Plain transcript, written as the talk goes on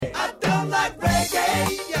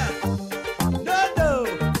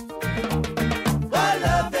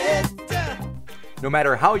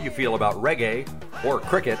matter how you feel about reggae or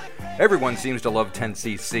cricket, everyone seems to love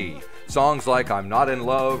 10cc. Songs like I'm Not in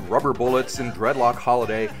Love, Rubber Bullets, and Dreadlock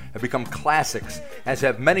Holiday have become classics, as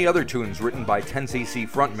have many other tunes written by 10cc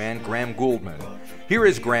frontman Graham Gouldman. Here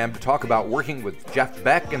is Graham to talk about working with Jeff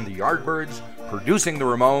Beck and the Yardbirds, producing the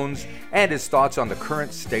Ramones, and his thoughts on the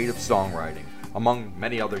current state of songwriting, among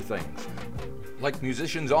many other things. Like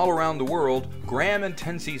musicians all around the world, Graham and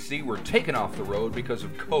 10cc were taken off the road because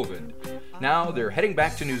of COVID. Now they're heading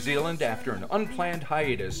back to New Zealand after an unplanned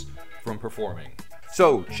hiatus from performing.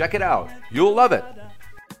 So check it out. You'll love it.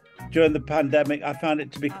 During the pandemic, I found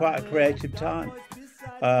it to be quite a creative time.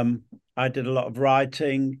 I did a lot of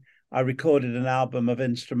writing. I recorded an album of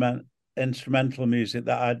instrumental music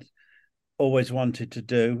that I'd always wanted to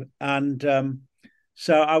do. And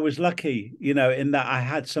so I was lucky, in that I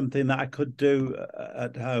had something that I could do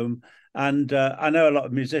at home. And I know a lot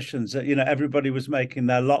of musicians that, everybody was making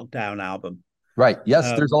their lockdown album. Right. Yes,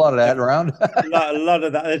 there's a lot of that around. a lot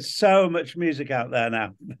of that. There's so much music out there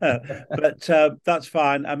now. But that's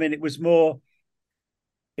fine. I mean, it was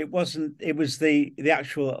the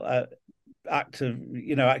actual act of,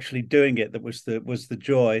 actually doing it that was the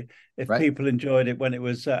joy. If right. People enjoyed it when it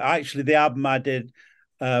was actually the album I did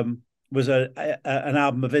was an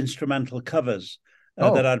album of instrumental covers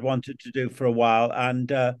that I'd wanted to do for a while. And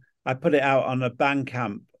I put it out on a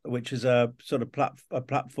Bandcamp, which is a sort of a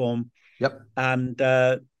platform. Yep. And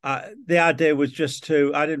the idea was just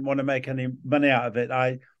I didn't want to make any money out of it.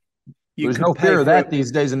 There's no fear of that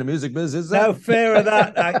these days in the music business, is there? No fear of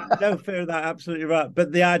that. No fear of that. Absolutely right.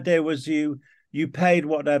 But the idea was you paid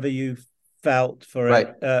whatever you felt for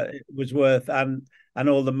it. It was worth, and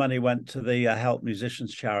all the money went to the Help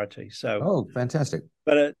Musicians charity. So fantastic.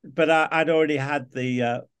 But I'd already had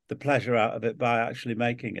the pleasure out of it by actually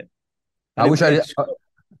making it. And I wish I.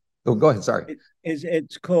 Go ahead. Sorry.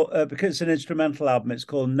 It's called because it's an instrumental album. It's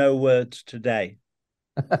called No Words Today,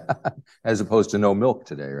 as opposed to No Milk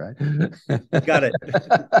Today, right? Got it.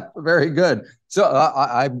 Very good. So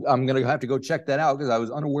I'm going to have to go check that out because I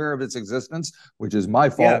was unaware of its existence, which is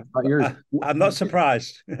my fault. Yeah, not yours. I'm not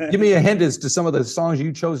surprised. Give me a hint as to some of the songs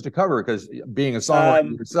you chose to cover, because being a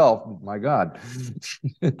songwriter yourself, my God.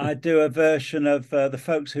 I do a version of The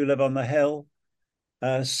Folks Who Live on the Hill,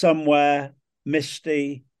 Somewhere,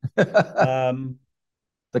 Misty. The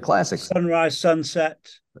classics. Sunrise, Sunset,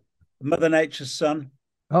 Mother Nature's Son.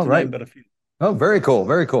 Oh, right. But a few. Oh, very cool.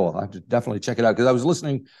 Very cool. I have to definitely check it out because I was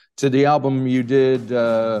listening to the album you did.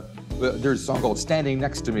 There's a song called Standing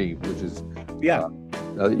Next to Me, which is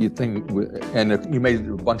you think, and you made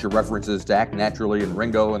a bunch of references to Act Naturally and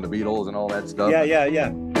Ringo and the Beatles and all that stuff. Yeah.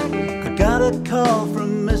 I got a call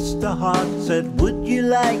from Mr. Hart, said, would you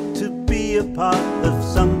like to be a part of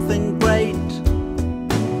something great?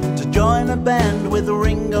 Join a band with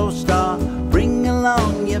Ringo Starr, bring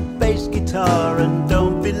along your bass guitar and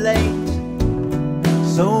don't be late.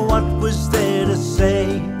 So what was there to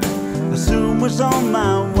say? I soon was on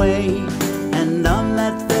my way, and on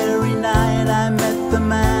that very night I met the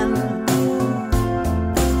man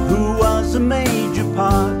who was a major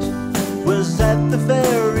part, was at the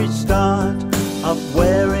very start of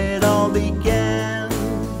where it all began.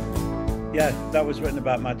 Yeah, that was written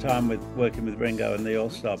about my time working with Ringo and the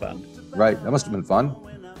All-Star Band. Right, that must have been fun.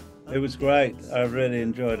 It was great. I really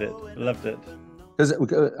enjoyed it. Loved it.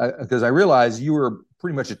 Because I realized you were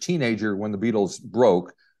pretty much a teenager when the Beatles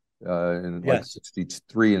broke in like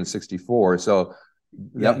 63 and 64. So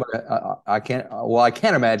I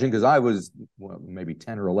can't imagine, because I was maybe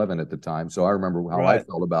 10 or 11 at the time. So I remember how I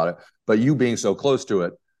felt about it. But you being so close to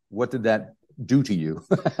it, what did that do to you?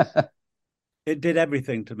 It did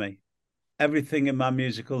everything to me. Everything in my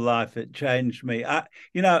musical life. It changed me.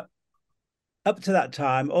 Up to that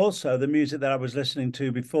time, also the music that I was listening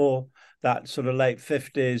to before that, sort of late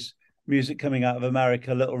 50s music coming out of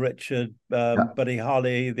America, Little Richard, Buddy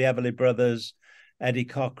Holly, the Everly Brothers, Eddie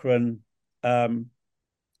Cochran,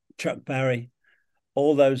 Chuck Berry,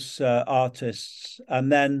 all those artists.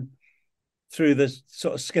 And then through the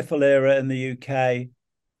sort of skiffle era in the UK,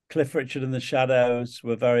 Cliff Richard and the Shadows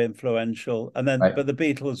were very influential. And then, but the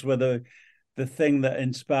Beatles were the thing that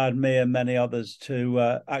inspired me and many others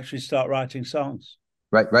to actually start writing songs.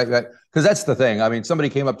 Right. Because that's the thing. I mean, somebody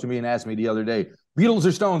came up to me and asked me the other day, Beatles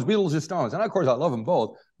or Stones? Beatles or Stones? And of course, I love them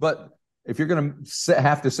both. But if you're going to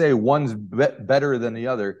have to say one's better than the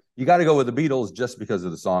other, you got to go with the Beatles just because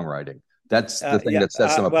of the songwriting. That's the thing that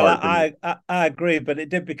sets them apart. Well, I agree, but it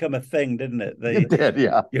did become a thing, didn't it? It did,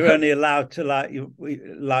 yeah. You're only allowed to like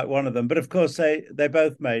one of them. But of course, they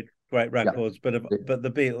both made great records. Yeah. But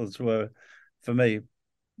the Beatles were, for me,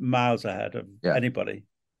 miles ahead of anybody.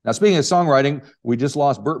 Now, speaking of songwriting, we just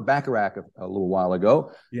lost Burt Bacharach a little while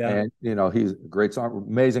ago. Yeah. And, he's a great song,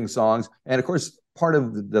 amazing songs. And of course, part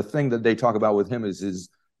of the thing that they talk about with him is his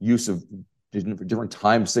use of different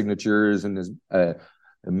time signatures and his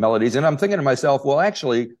melodies. And I'm thinking to myself, well,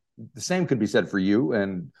 actually, the same could be said for you.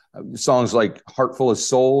 And songs like Heart Full of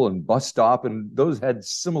Soul and Bus Stop, and those had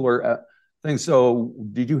similar things. So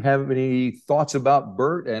did you have any thoughts about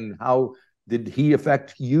Burt, and how did he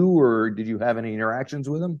affect you, or did you have any interactions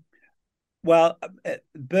with him? Well,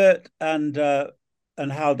 Burt and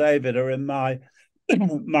Hal David are in my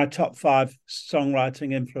my top 5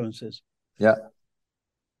 songwriting influences. Yeah.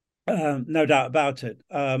 No doubt about it.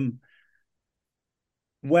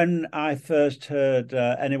 When I first heard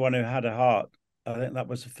Anyone Who Had a Heart, I think that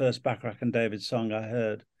was the first Bacharach and David song I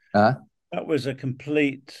heard. Uh-huh. That was a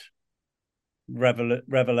complete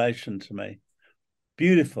revelation to me.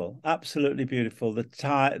 Beautiful, absolutely beautiful.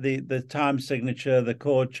 The time signature, the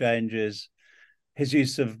chord changes, his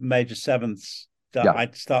use of major sevenths. I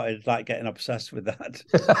started getting obsessed with that.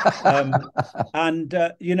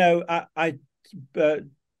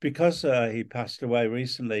 Because he passed away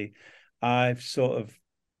recently, I've sort of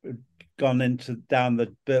gone down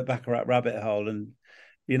the Burt Bacharach rabbit hole, and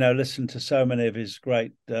listened to so many of his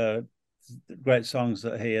great songs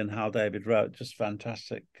that he and Hal David wrote. Just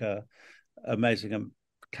fantastic, amazing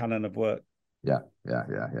canon of work. Yeah.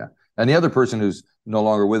 And the other person who's no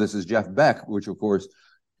longer with us is Jeff Beck, which of course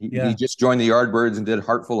he just joined the Yardbirds and did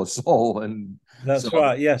Heart Full of Soul, and that's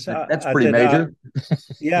right. Yes, that's pretty major.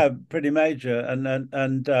 Yeah, pretty major.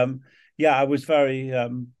 And I was very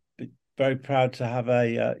very proud to have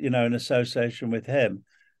an association with him.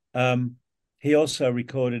 He also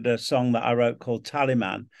recorded a song that I wrote called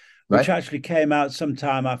Tallyman, which actually came out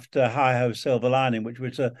sometime after Hi Ho Silver Lining, which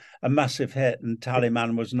was a massive hit, and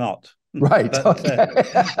Tallyman was not. Right.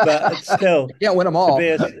 But still, you can't win them all.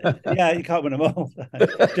 You can't win them all.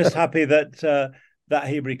 Just happy that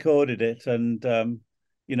he recorded it, and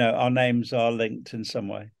our names are linked in some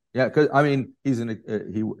way. Yeah, because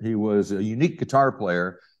he was a unique guitar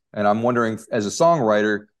player, and I'm wondering, as a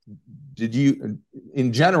songwriter, do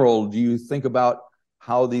you think about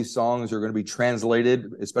how these songs are going to be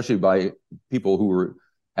translated, especially by people who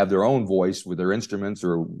have their own voice with their instruments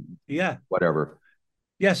or whatever?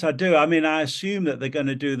 Yes, I do. I mean, I assume that they're going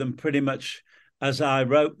to do them pretty much as I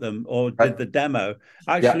wrote them or did the demo.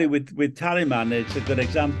 Actually, with Tallyman, it's a good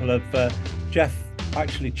example of Jeff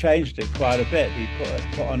actually changed it quite a bit. He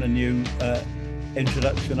put on a new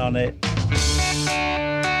introduction on it.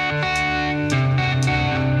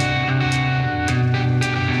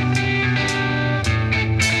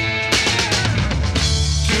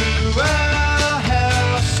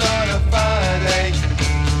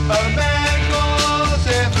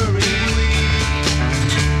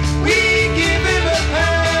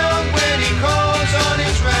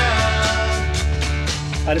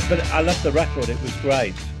 But I love the record. It was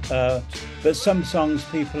great. But some songs,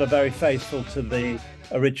 people are very faithful to the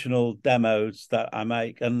original demos that I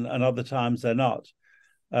make, and other times they're not.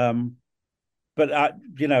 But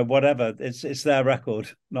whatever. It's their record,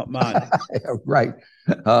 not mine. Right.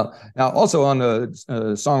 Now, also on the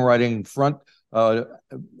songwriting front,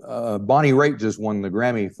 Bonnie Raitt just won the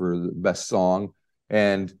Grammy for the best song,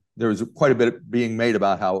 and there was quite a bit being made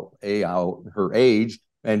about how her age,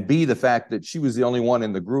 and B, the fact that she was the only one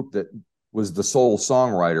in the group that was the sole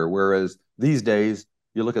songwriter, whereas these days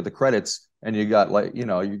you look at the credits and you got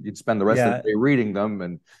you'd spend the rest of the day reading them,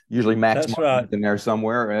 and usually Max Martin's in there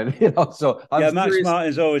somewhere, and so Max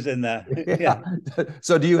Martin's always in there.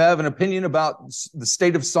 So do you have an opinion about the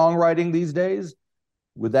state of songwriting these days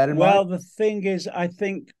with that in mind? Well, the thing is, I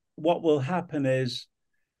think what will happen is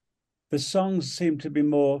the songs seem to be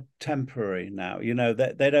more temporary now.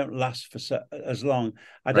 They don't last for as long.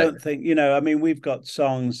 I don't think, we've got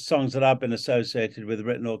songs that I've been associated with,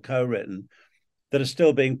 written or co-written, that are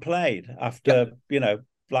still being played after,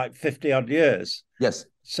 50 odd years. Yes.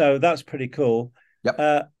 So that's pretty cool.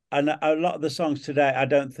 Yep. And a lot of the songs today, I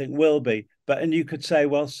don't think will be. And you could say,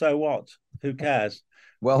 well, so what? Who cares?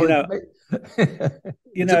 Well,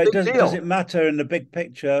 it doesn't matter in the big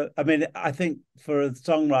picture. I mean, I think for a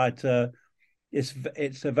songwriter, it's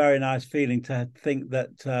a very nice feeling to think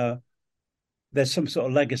that there's some sort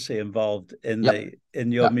of legacy involved in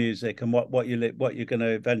your music and what you're going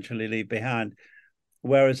to eventually leave behind.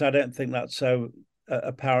 Whereas I don't think that's so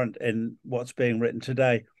apparent in what's being written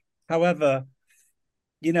today. However,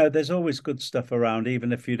 there's always good stuff around,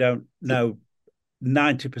 even if you don't know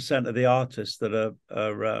 90% of the artists that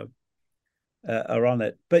are on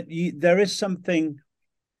it. But there is something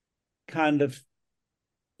kind of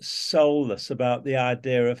soulless about the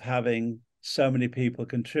idea of having so many people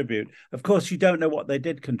contribute. Of course, you don't know what they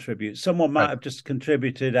did contribute. Someone might have just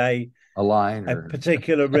contributed a line, a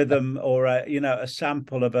particular rhythm, or a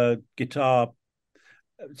sample of a guitar.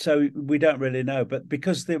 So we don't really know. But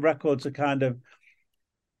because the records are kind of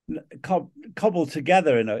cobbled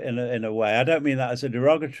together in a way, I don't mean that as a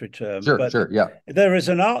derogatory term. Sure, yeah. There is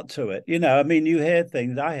an art to it, I mean, you hear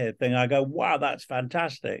things, I hear things, I go, wow, that's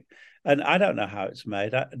fantastic. And I don't know how it's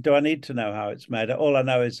made. Do I need to know how it's made? All I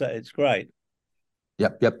know is that it's great.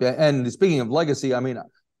 Yep. And speaking of legacy, I mean,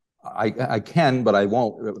 I can, but I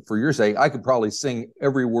won't. For your sake, I could probably sing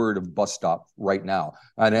every word of Bus Stop right now.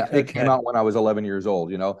 And it came out when I was 11 years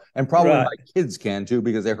old, and probably my kids can too,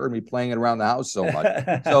 because they heard me playing it around the house so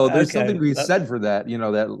much. So there's something to be said for that,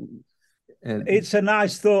 it's a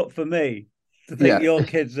nice thought for me to think your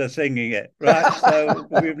kids are singing it, right? So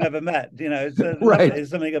we've never met, right.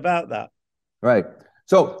 There's something about that. Right.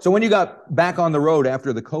 So when you got back on the road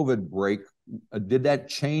after the COVID break, did that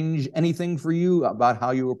change anything for you about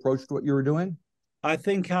how you approached what you were doing? I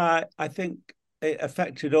think it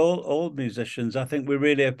affected all musicians. I think we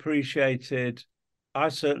really appreciated, I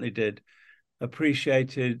certainly did,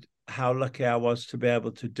 appreciated how lucky I was to be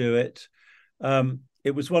able to do it.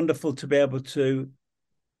 It was wonderful to be able to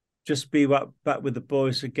just be back with the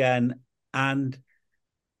boys again, and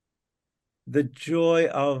the joy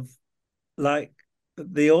of, like,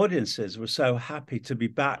 the audiences were so happy to be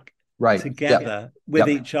back together with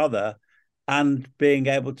each other, and being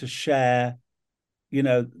able to share,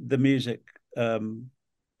 the music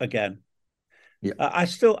again. Yeah,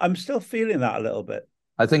 I'm still feeling that a little bit.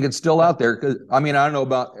 I think it's still out there, because I mean, I don't know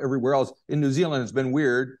about everywhere else. In New Zealand, it's been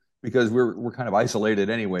weird because we're kind of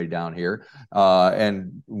isolated anyway down here,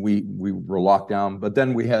 and we were locked down. But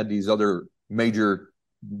then we had these other major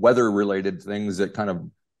weather-related things that kind of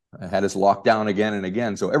had us locked down again and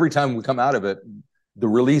again. So every time we come out of it, the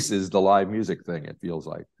release is the live music thing, it feels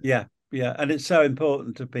like. Yeah. And it's so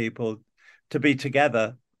important to people to be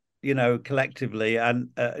together, collectively, and,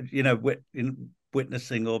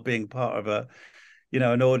 witnessing or being part of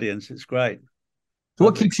an audience. It's great. So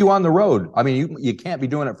what keeps you on the road? I mean, you can't be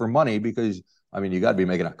doing it for money, because, I mean, you got to be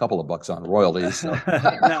making a couple of bucks on royalties. So.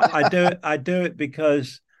 No, I do it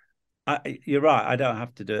because you're right. I don't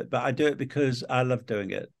have to do it, but I do it because I love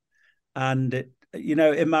doing it. And,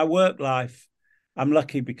 in my work life, I'm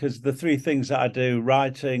lucky because the three things that I do,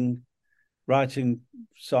 writing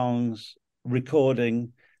songs,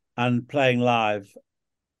 recording, and playing live,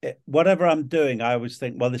 whatever I'm doing, I always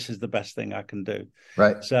think, well, this is the best thing I can do.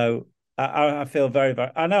 Right. So I feel very,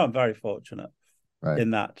 very, I know I'm very fortunate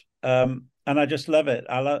in that. And I just love it.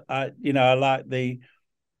 I like the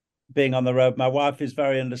being on the road. My wife is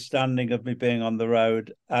very understanding of me being on the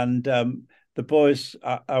road, and the boys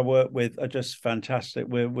I work with are just fantastic.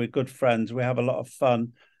 We're good friends. We have a lot of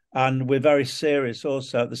fun, and we're very serious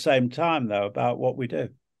also at the same time, though, about what we do.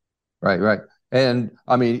 Right. And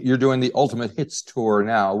I mean, you're doing the Ultimate Hits tour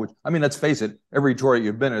now, which, I mean, let's face it, every tour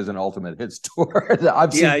you've been is an Ultimate Hits tour.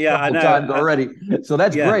 I've seen a couple times already. So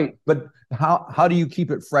that's great. But how do you keep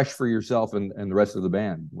it fresh for yourself and the rest of the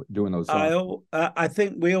band doing those songs? I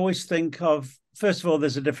think we always think of, first of all,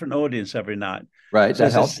 there's a different audience every night. Right. So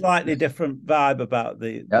there's a slightly different vibe about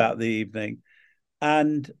the evening.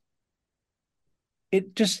 And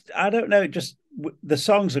it just, I don't know, the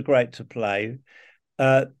songs are great to play.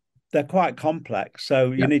 They're quite complex,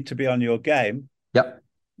 so you need to be on your game. Yep.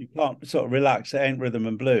 You can't sort of relax. It ain't rhythm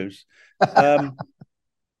and blues.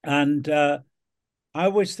 And I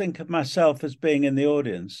always think of myself as being in the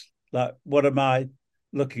audience. Like, what am I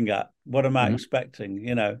looking at? What am I expecting?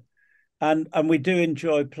 And we do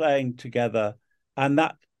enjoy playing together, and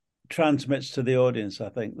that transmits to the audience. I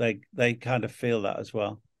think they kind of feel that as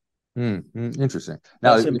well. Interesting.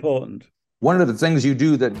 Now, that's important. One of the things you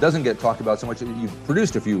do that doesn't get talked about so much, you've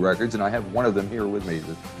produced a few records, and I have one of them here with me.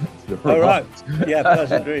 The Ramones. Oh, right. Yeah,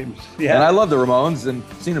 Pleasant Dreams. Yeah. And I love the Ramones and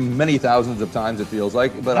seen them many thousands of times, it feels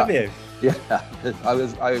like. But have you? Yeah. I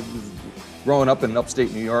was growing up in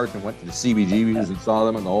upstate New York and went to the CBGBs and saw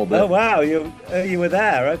them and the whole bit. Oh, wow. You were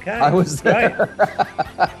there. Okay. I was there.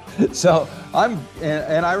 So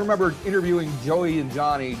and I remember interviewing Joey and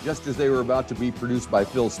Johnny just as they were about to be produced by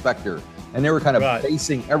Phil Spector. And they were kind of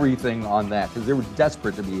basing everything on that because they were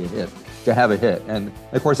desperate to have a hit. And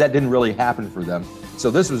of course, that didn't really happen for them. So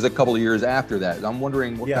this was a couple of years after that. I'm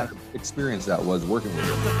wondering what kind of experience that was working with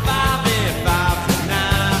them.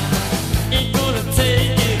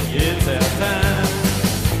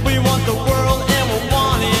 We want the world and we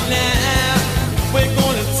want it now. We're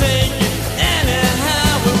going to take it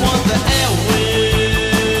anyhow. We want the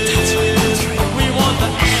airwaves. That's right. We want the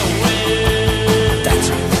airwaves. That's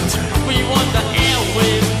right. We want the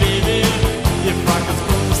airwaves, baby.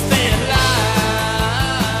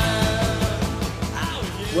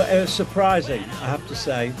 surprising, I have to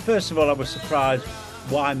say. First of all, I was surprised,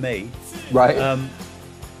 why me? Right.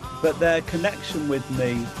 But their connection with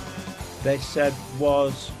me, they said,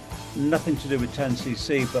 was nothing to do with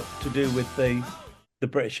 10cc, but to do with the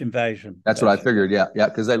British invasion. That's what I figured. Yeah,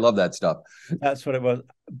 because they love that stuff. That's what it was.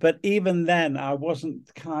 But even then, I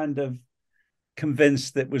wasn't kind of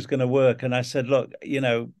convinced that it was going to work. And I said, look,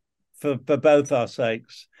 for both our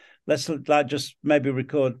sakes, let's just maybe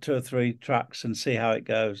record 2 or 3 tracks and see how it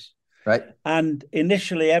goes. Right. And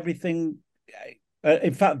initially, everything,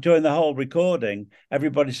 in fact, during the whole recording,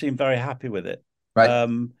 everybody seemed very happy with it. Right.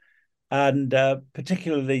 And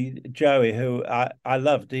particularly Joey, who I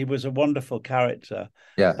loved. He was a wonderful character.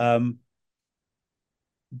 Yeah.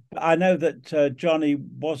 I know that Johnny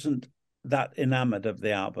wasn't that enamored of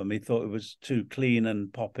the album. He thought it was too clean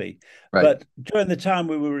and poppy. Right. But during the time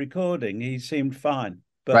we were recording, he seemed fine.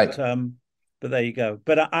 But right. But there you go.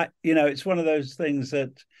 But I it's one of those things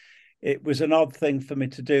that it was an odd thing for me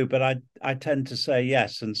to do, but I tend to say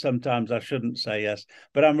yes, and sometimes I shouldn't say yes.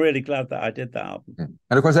 But I'm really glad that I did that album.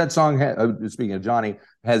 And of course, that song, speaking of Johnny,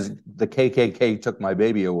 has the KKK took my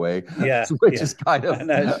baby away. Yeah, which is kind of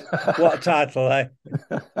what a title, eh?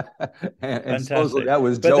 and supposedly that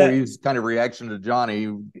was Joey's kind of reaction to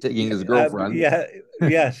Johnny taking his girlfriend.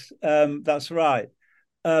 Yes, that's right.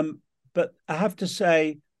 But I have to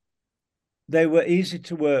say, they were easy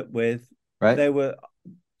to work with. Right.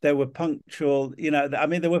 They were punctual, I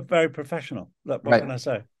mean, they were very professional. What can I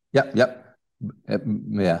say? Yep.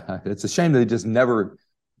 Yeah. It's a shame they just never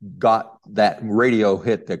got that radio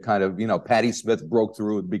hit that kind of, Patti Smith broke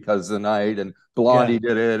through because the night and Blondie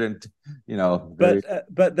did it. And,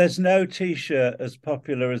 but there's no T-shirt as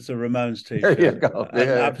popular as the Ramones T-shirt. There you go.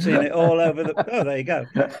 Yeah. I've seen it all over there you go.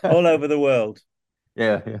 All over the world.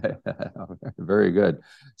 Yeah. Very good.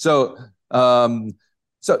 So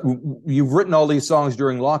you've written all these songs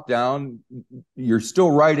during lockdown. You're still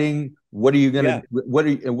writing. What are you gonna? What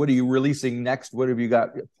are you releasing next? What have you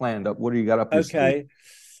got planned up? What do you got up? Okay,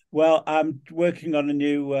 well, I'm working on a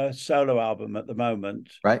new solo album at the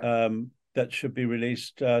moment. Right. That should be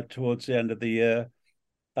released towards the end of the year.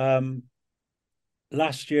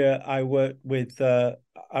 Last year, I worked with. I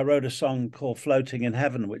wrote a song called "Floating in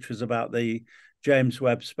Heaven," which was about the James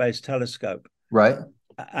Webb Space Telescope. Right.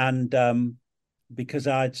 And because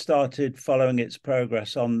I'd started following its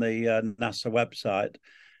progress on the NASA website,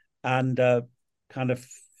 and kind of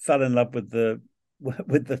fell in love with the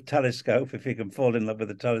telescope, if you can fall in love with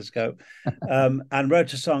the telescope, and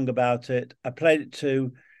wrote a song about it. I played it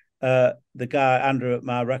to the guy, Andrew, at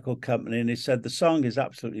my record company, and he said, the song is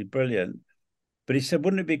absolutely brilliant. But he said,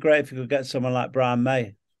 wouldn't it be great if you could get someone like Brian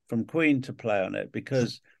May from Queen to play on it?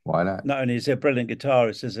 Because why not? Not only is he a brilliant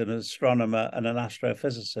guitarist, he's an astronomer and an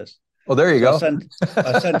astrophysicist. Oh, there you go. I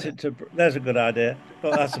sent it to. There's a good idea.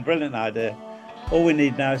 Thought that's a brilliant idea. All we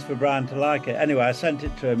need now is for Brian to like it. Anyway, I sent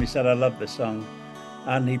it to him. He said, I love this song.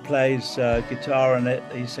 And he plays guitar on it.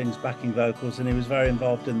 He sings backing vocals, and he was very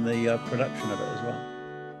involved in the production of it as well.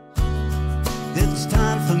 It's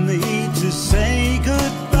time for me to say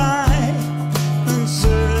goodbye and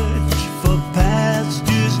search for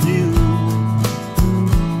pastures new.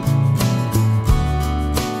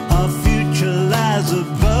 Our future lies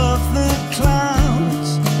above the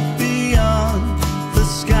clouds, beyond the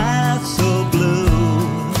sky so blue.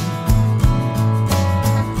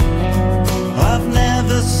 I've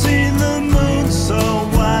never seen the moon so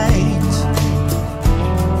white.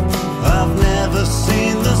 I've never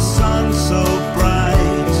seen the sun so bright.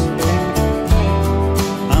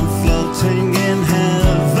 I'm floating in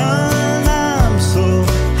heaven, I'm so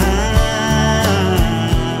high.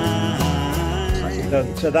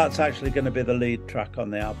 So that's actually going to be the lead track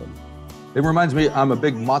on the album. It reminds me, I'm a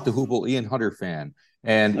big Mott the Hoople Ian Hunter fan.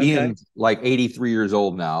 And Okay. Ian's like 83 years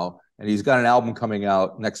old now. And he's got an album coming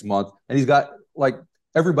out next month. And he's got like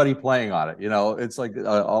everybody playing on it. It's like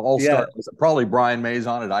all-star. Probably Brian May's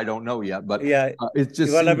on it. I don't know yet. But it's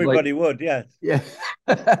just. Well, everybody would, yeah. Yeah.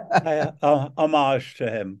 Homage to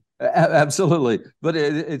him. Absolutely. But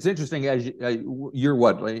it's interesting as you're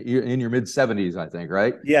what? You're in your mid-70s, I think,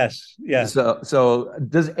 right? Yes. So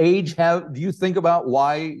does age do you think about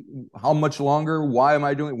how much longer? Why am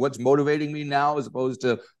I doing what's motivating me now as opposed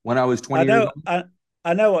to when I was 20 years old?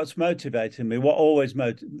 I know what's motivating me.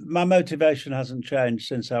 My motivation hasn't changed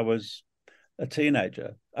since I was a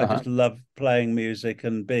teenager. I just love playing music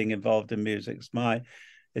and being involved in music. It's my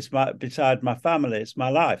beside my family, it's my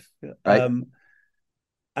life. Right.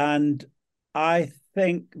 And I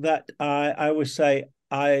think that I always say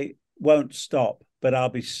I won't stop, but I'll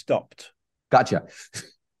be stopped. Gotcha.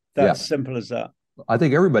 That's simple as that. I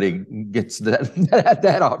think everybody gets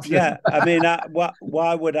that option. Yeah, I mean,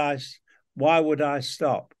 why would I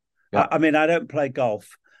stop? Yeah. I mean, I don't play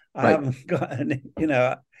golf. I Right. haven't got any,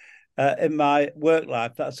 in my work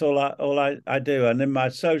life, that's all I do. And in my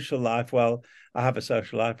social life, well, I have a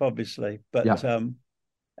social life, obviously, but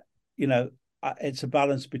it's a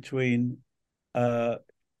balance between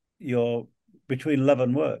between love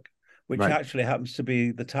and work, which Right. actually happens to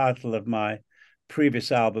be the title of my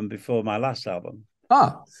previous album before my last album.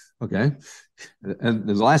 Ah, okay. And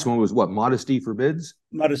the last one was what? Modesty Forbids?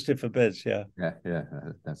 Modesty Forbids, yeah. Yeah.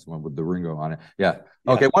 That's the one with the Ringo on it. Yeah.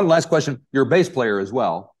 Okay, one last question. You're a bass player as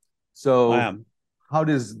well. So I am. how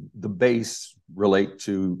does the bass relate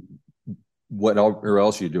to what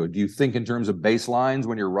else you do? Do you think in terms of bass lines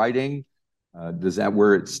when you're writing? Does that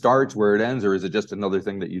where it starts, where it ends, or is it just another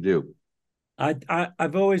thing that you do?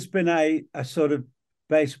 I've always been a sort of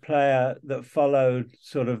bass player that followed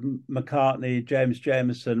sort of McCartney, James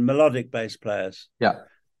Jamerson, melodic bass players. Yeah.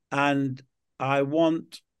 And I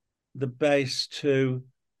want the bass to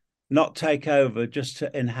not take over, just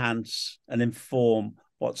to enhance and inform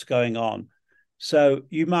what's going on. So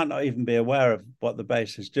you might not even be aware of what the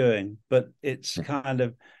bass is doing, but it's kind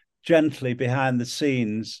of gently behind the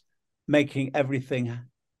scenes, making everything,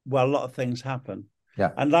 well, a lot of things happen.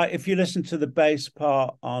 Yeah. And like if you listen to the bass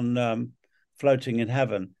part on Floating in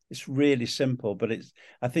Heaven, it's really simple, but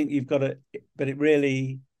I think you've got to, but it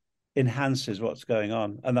really enhances what's going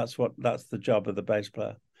on. And that's the job of the bass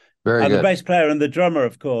player. Very And good. the bass player and the drummer,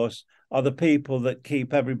 of course, are the people that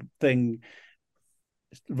keep everything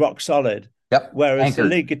rock solid. Yep. Whereas Anchored. the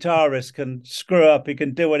lead guitarist can screw up, he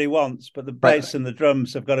can do what he wants, but the bass and the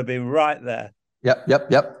drums have got to be right there. Yep.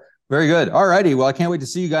 Very good. All righty. Well, I can't wait to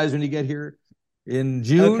see you guys when you get here in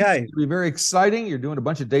June. Okay. It'll be very exciting. You're doing a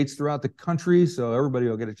bunch of dates throughout the country, so everybody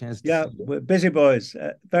will get a chance to see you. We're busy boys.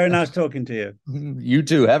 Very nice talking to you. You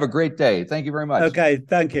too. Have a great day. Thank you very much. Okay,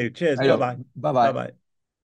 thank you. Cheers. Bye-bye. Bye-bye. Bye-bye.